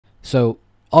So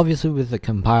obviously with the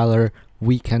compiler,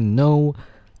 we can know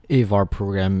if our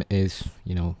program is,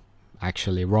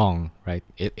 actually wrong, right?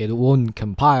 It won't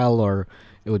compile, or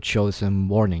it would show some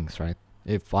warnings, right?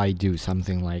 If I do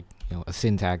something like, a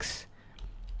syntax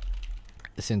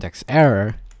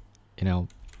error,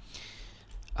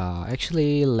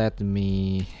 actually let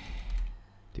me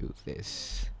do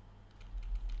this.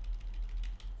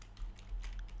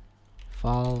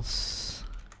 False.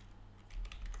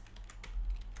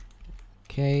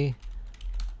 Okay.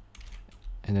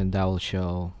 And then that will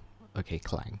show, okay,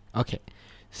 Clang. Okay.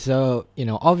 So,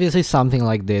 obviously something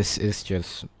like this is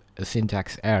just a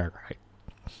syntax error, right?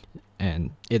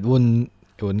 And it wouldn't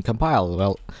compile.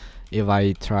 Well, if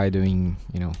I try doing,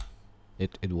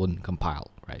 it wouldn't compile,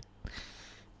 right?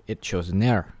 It shows an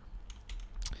error.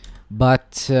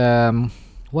 But,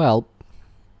 well,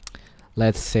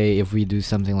 let's say if we do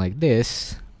something like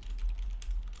this,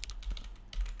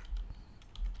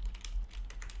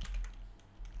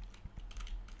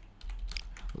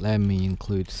 let me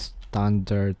include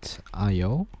standard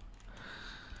IO.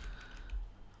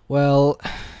 Well,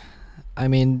 I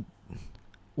mean,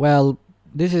 well,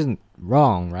 this isn't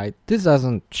wrong, right? This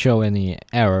doesn't show any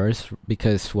errors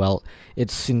because, well,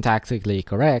 it's syntactically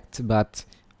correct, but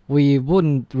we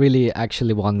wouldn't really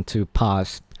actually want to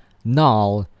pass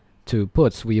null to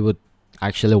puts. We would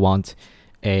actually want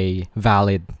a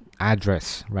valid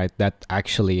address, right? That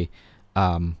actually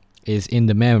is in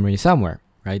the memory somewhere,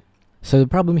 right? So the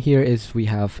problem here is we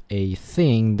have a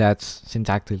thing that's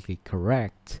syntactically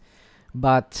correct,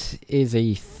 but is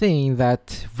a thing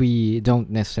that we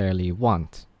don't necessarily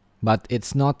want. But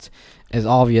it's not as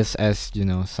obvious as,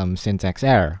 some syntax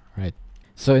error, right?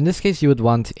 So in this case, you would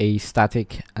want a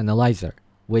static analyzer,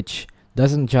 which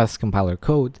doesn't just compile your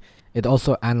code, it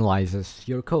also analyzes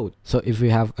your code. So if we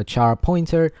have a char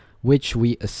pointer, which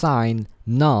we assign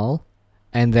null,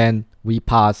 and then we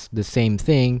pass the same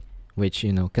thing, which,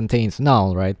 contains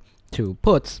null, right, to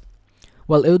puts,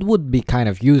 well, it would be kind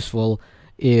of useful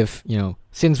if,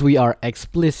 since we are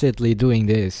explicitly doing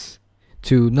this,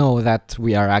 to know that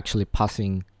we are actually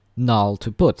passing null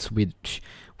to puts, which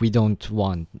we don't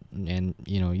want. And,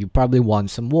 you probably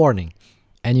want some warning.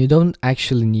 And you don't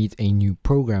actually need a new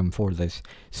program for this.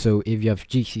 So if you have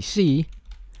GCC,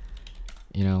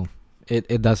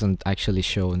 it doesn't actually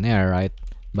show an error, right?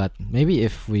 But maybe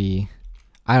if we,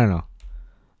 I don't know,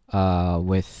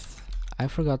 I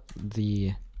forgot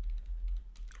the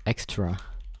extra.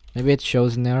 Maybe it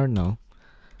shows an error, no.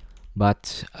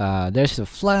 But there's a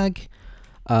flag,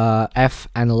 f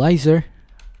analyzer,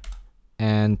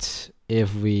 and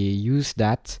if we use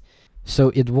that, so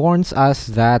it warns us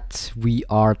that we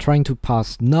are trying to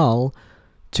pass null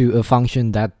to a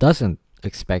function that doesn't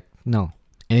expect null.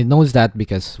 And it knows that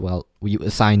because, well, we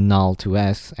assign null to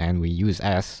s and we use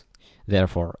s,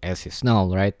 therefore s is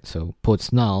null, right? So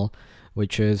puts null,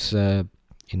 which is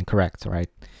incorrect, right?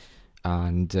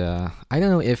 And I don't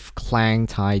know if Clang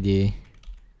tidy,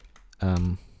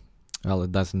 well,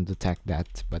 it doesn't detect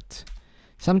that, but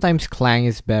sometimes Clang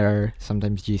is better,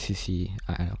 sometimes GCC,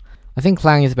 I don't know. I think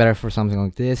Clang is better for something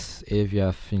like this. If you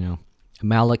have, a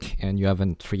malloc and you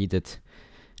haven't freed it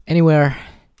anywhere,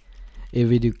 if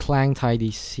we do Clang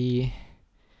tidy C,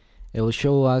 it will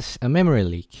show us a memory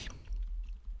leak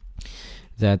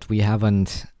that we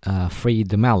haven't freed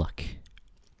the malloc.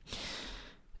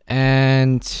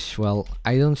 And, well,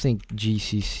 I don't think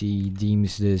GCC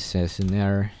deems this as an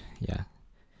error. Yeah.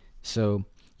 So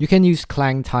you can use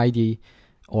Clang tidy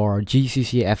or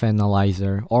GCC f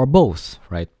analyzer or both,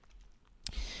 right?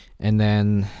 And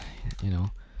then,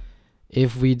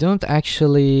 if we don't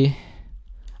actually,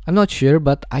 I'm not sure,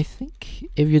 but I think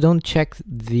if you don't check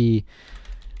the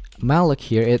malloc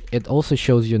here, it also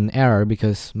shows you an error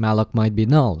because malloc might be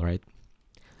null, right?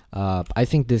 I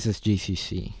think this is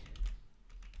GCC.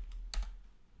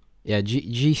 Yeah,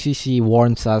 GCC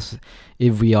warns us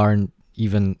if we aren't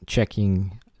even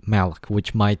checking malloc,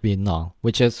 which might be null,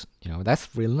 which is, that's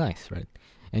really nice, right?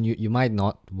 And you might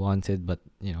not want it, but,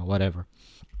 whatever.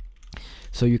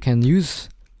 So you can use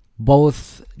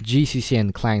both GCC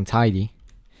and Clang tidy,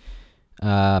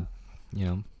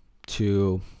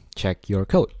 to check your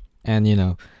code.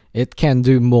 And, it can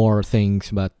do more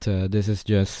things, but this is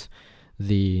just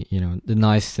the, the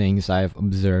nice things I've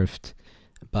observed.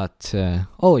 But,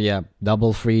 oh yeah,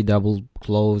 double free, double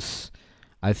close.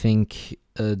 I think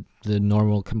the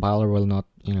normal compiler will not,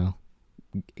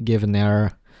 give an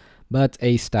error, but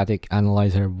a static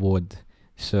analyzer would.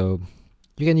 So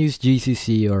you can use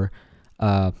GCC or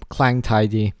Clang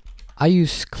tidy. I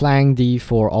use ClangD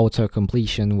for auto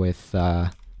completion with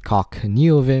cock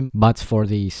neovim, but for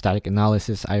the static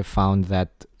analysis, I found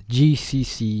that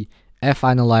GCC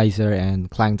fanalyzer and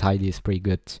Clang tidy is pretty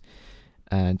good.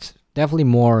 And definitely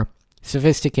more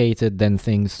sophisticated than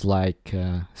things like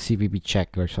CVP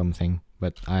check or something.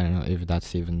 But I don't know if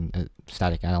that's even a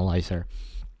static analyzer.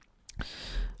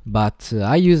 But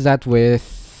I use that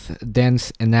with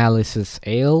dense analysis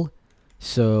ALE.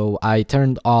 So I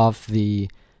turned off the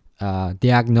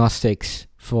diagnostics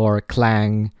for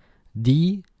Clang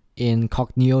D in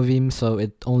CogniOVim, so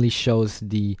it only shows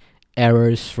the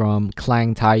errors from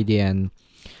Clang tidy and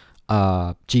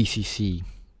GCC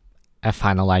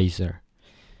fanalyzer.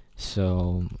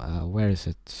 So where is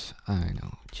it? I don't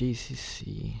know,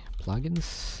 GCC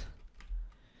plugins.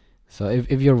 So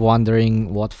if you're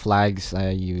wondering what flags I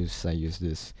use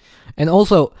this. And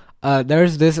also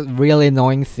there's this really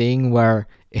annoying thing where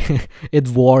it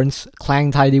warns,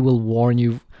 Clang tidy will warn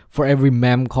you for every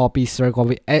mem copy, stir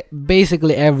copy,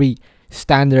 basically every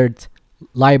standard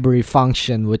library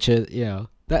function, which is,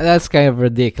 that's kind of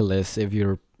ridiculous if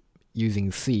you're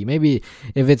using C. Maybe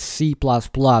if it's C++,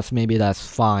 maybe that's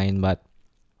fine, but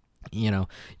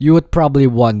you would probably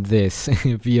want this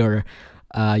if you're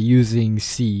using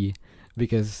C,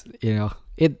 because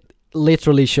it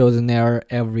literally shows an error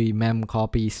every mem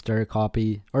copy, stir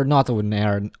copy, or not an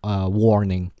error,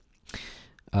 warning.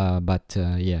 But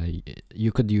yeah,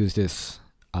 you could use this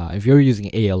if you're using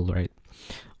ALE, right?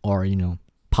 Or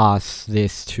pass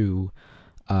this to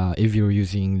if you're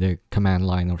using the command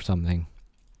line or something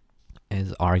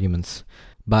as arguments.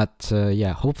 But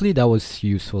yeah, hopefully that was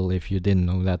useful if you didn't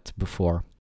know that before.